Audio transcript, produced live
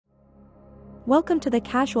Welcome to the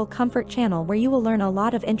Casual Comfort channel where you will learn a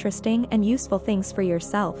lot of interesting and useful things for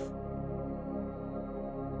yourself.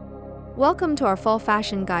 Welcome to our Fall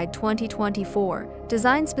Fashion Guide 2024,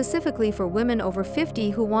 designed specifically for women over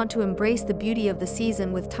 50 who want to embrace the beauty of the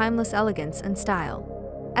season with timeless elegance and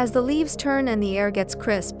style. As the leaves turn and the air gets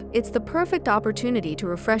crisp, it's the perfect opportunity to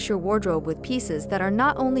refresh your wardrobe with pieces that are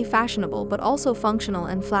not only fashionable but also functional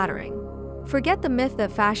and flattering. Forget the myth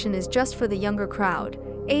that fashion is just for the younger crowd.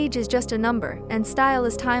 Age is just a number, and style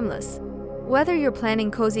is timeless. Whether you're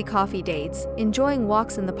planning cozy coffee dates, enjoying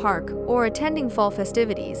walks in the park, or attending fall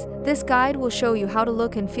festivities, this guide will show you how to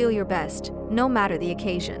look and feel your best, no matter the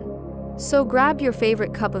occasion. So grab your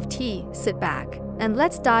favorite cup of tea, sit back, and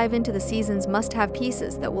let's dive into the season's must-have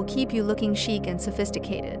pieces that will keep you looking chic and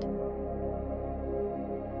sophisticated.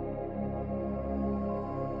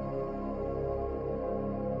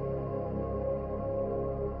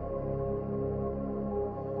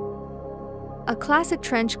 A classic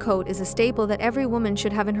trench coat is a staple that every woman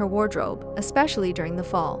should have in her wardrobe, especially during the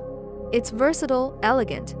fall. It's versatile,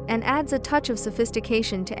 elegant, and adds a touch of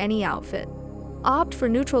sophistication to any outfit. Opt for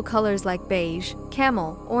neutral colors like beige,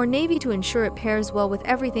 camel, or navy to ensure it pairs well with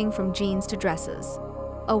everything from jeans to dresses.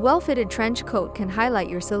 A well-fitted trench coat can highlight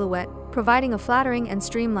your silhouette, providing a flattering and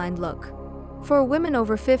streamlined look. For women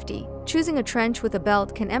over 50, choosing a trench with a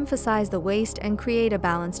belt can emphasize the waist and create a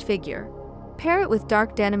balanced figure. Pair it with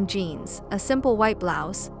dark denim jeans, a simple white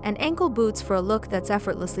blouse, and ankle boots for a look that's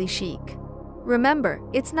effortlessly chic. Remember,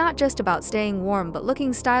 it's not just about staying warm but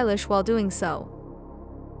looking stylish while doing so.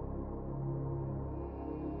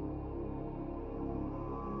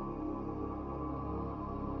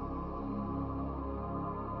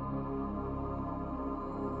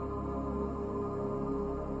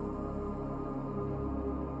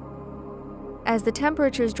 As the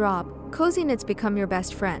temperatures drop, cozy knits become your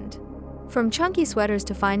best friend. From chunky sweaters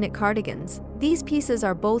to fine knit cardigans, these pieces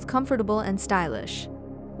are both comfortable and stylish.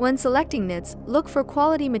 When selecting knits, look for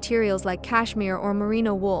quality materials like cashmere or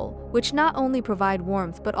merino wool, which not only provide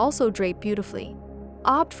warmth but also drape beautifully.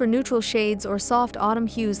 Opt for neutral shades or soft autumn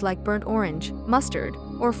hues like burnt orange, mustard,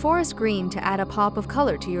 or forest green to add a pop of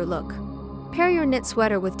color to your look. Pair your knit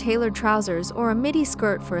sweater with tailored trousers or a midi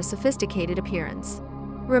skirt for a sophisticated appearance.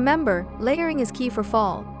 Remember, layering is key for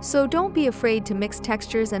fall, so don't be afraid to mix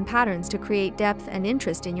textures and patterns to create depth and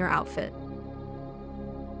interest in your outfit.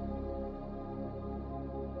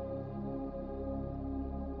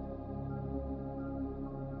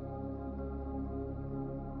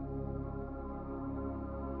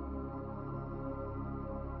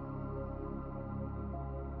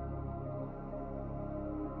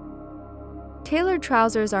 Tailored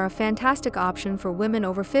trousers are a fantastic option for women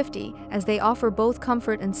over 50 as they offer both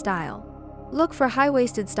comfort and style. Look for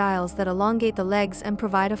high-waisted styles that elongate the legs and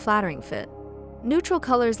provide a flattering fit. Neutral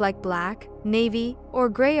colors like black, navy, or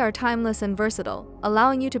gray are timeless and versatile,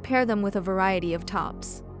 allowing you to pair them with a variety of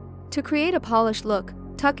tops. To create a polished look,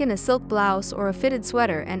 tuck in a silk blouse or a fitted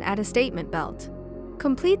sweater and add a statement belt.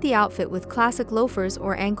 Complete the outfit with classic loafers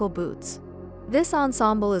or ankle boots. This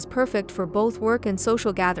ensemble is perfect for both work and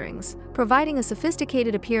social gatherings, providing a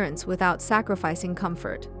sophisticated appearance without sacrificing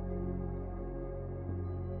comfort.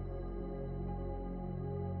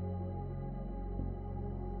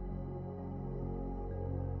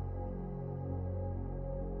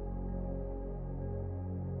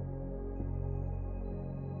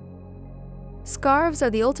 Scarves are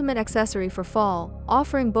the ultimate accessory for fall,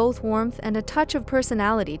 offering both warmth and a touch of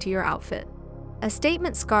personality to your outfit. A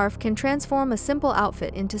statement scarf can transform a simple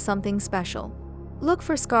outfit into something special. Look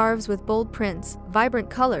for scarves with bold prints, vibrant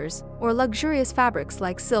colors, or luxurious fabrics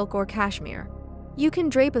like silk or cashmere. You can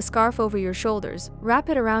drape a scarf over your shoulders, wrap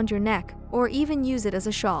it around your neck, or even use it as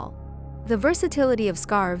a shawl. The versatility of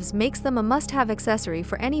scarves makes them a must-have accessory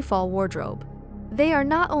for any fall wardrobe. They are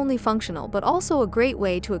not only functional but also a great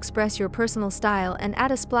way to express your personal style and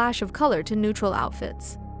add a splash of color to neutral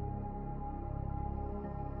outfits.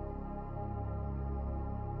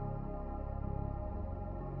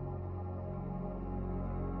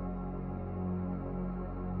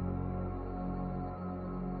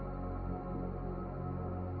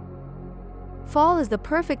 Fall is the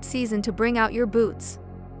perfect season to bring out your boots.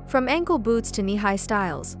 From ankle boots to knee-high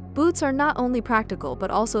styles, boots are not only practical but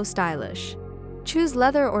also stylish. Choose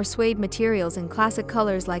leather or suede materials in classic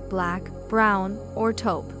colors like black, brown, or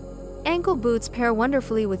taupe. Ankle boots pair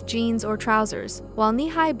wonderfully with jeans or trousers, while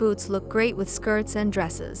knee-high boots look great with skirts and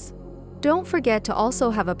dresses. Don't forget to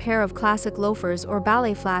also have a pair of classic loafers or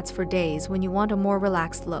ballet flats for days when you want a more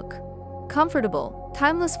relaxed look. Comfortable,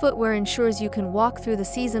 timeless footwear ensures you can walk through the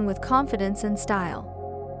season with confidence and style.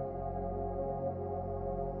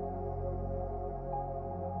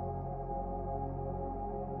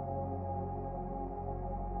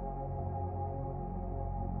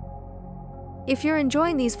 If you're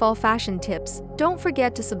enjoying these fall fashion tips, don't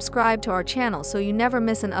forget to subscribe to our channel so you never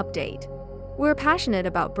miss an update. We're passionate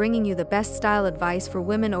about bringing you the best style advice for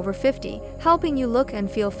women over 50, helping you look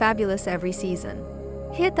and feel fabulous every season.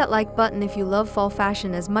 Hit that like button if you love fall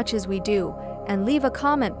fashion as much as we do, and leave a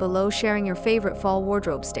comment below sharing your favorite fall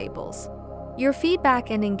wardrobe staples. Your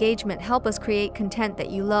feedback and engagement help us create content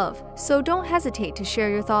that you love, so don't hesitate to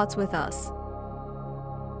share your thoughts with us.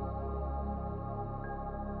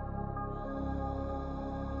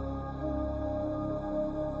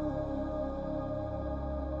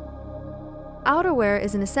 Outerwear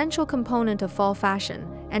is an essential component of fall fashion,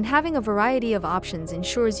 and having a variety of options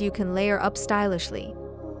ensures you can layer up stylishly.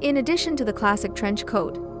 In addition to the classic trench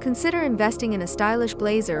coat, consider investing in a stylish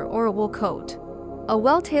blazer or a wool coat. A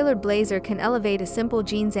well-tailored blazer can elevate a simple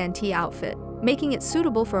jeans and tee outfit, making it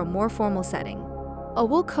suitable for a more formal setting. A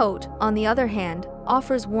wool coat, on the other hand,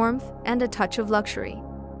 offers warmth and a touch of luxury.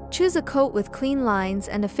 Choose a coat with clean lines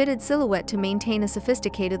and a fitted silhouette to maintain a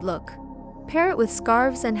sophisticated look. Pair it with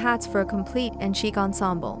scarves and hats for a complete and chic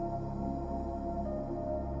ensemble.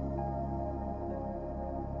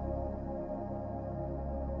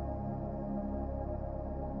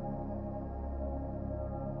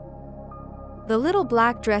 The little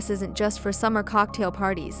black dress isn't just for summer cocktail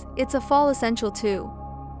parties, it's a fall essential too.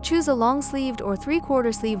 Choose a long-sleeved or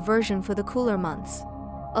three-quarter sleeve version for the cooler months.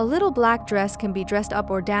 A little black dress can be dressed up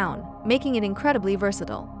or down, making it incredibly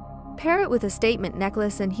versatile. Pair it with a statement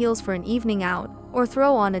necklace and heels for an evening out, or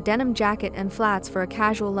throw on a denim jacket and flats for a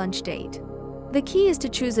casual lunch date. The key is to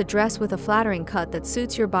choose a dress with a flattering cut that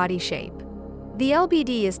suits your body shape. The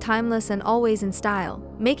LBD is timeless and always in style,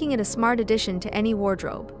 making it a smart addition to any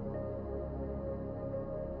wardrobe.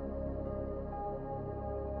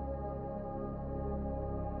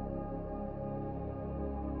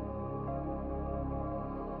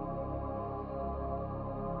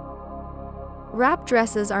 Wrap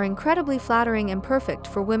dresses are incredibly flattering and perfect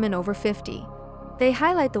for women over 50. They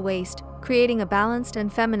highlight the waist, creating a balanced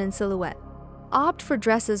and feminine silhouette. Opt for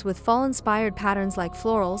dresses with fall-inspired patterns like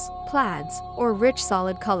florals, plaids, or rich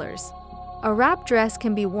solid colors. A wrap dress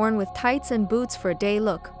can be worn with tights and boots for a day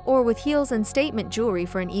look, or with heels and statement jewelry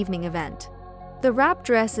for an evening event. The wrap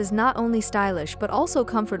dress is not only stylish but also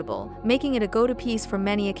comfortable, making it a go-to piece for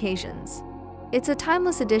many occasions. It's a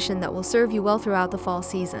timeless addition that will serve you well throughout the fall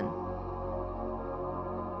season.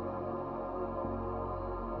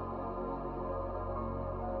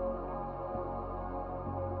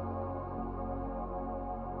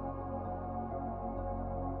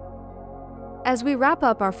 As we wrap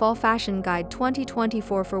up our Fall Fashion Guide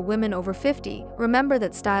 2024 for women over 50, remember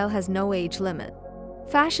that style has no age limit.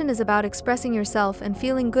 Fashion is about expressing yourself and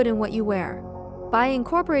feeling good in what you wear. By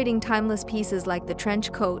incorporating timeless pieces like the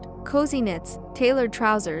trench coat, cozy knits, tailored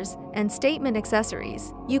trousers, and statement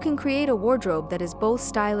accessories, you can create a wardrobe that is both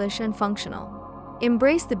stylish and functional.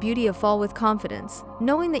 Embrace the beauty of fall with confidence,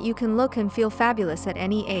 knowing that you can look and feel fabulous at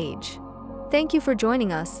any age. Thank you for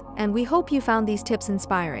joining us, and we hope you found these tips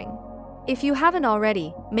inspiring. If you haven't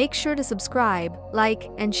already, make sure to subscribe, like,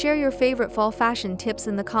 and share your favorite fall fashion tips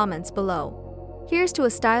in the comments below. Here's to a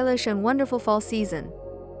stylish and wonderful fall season.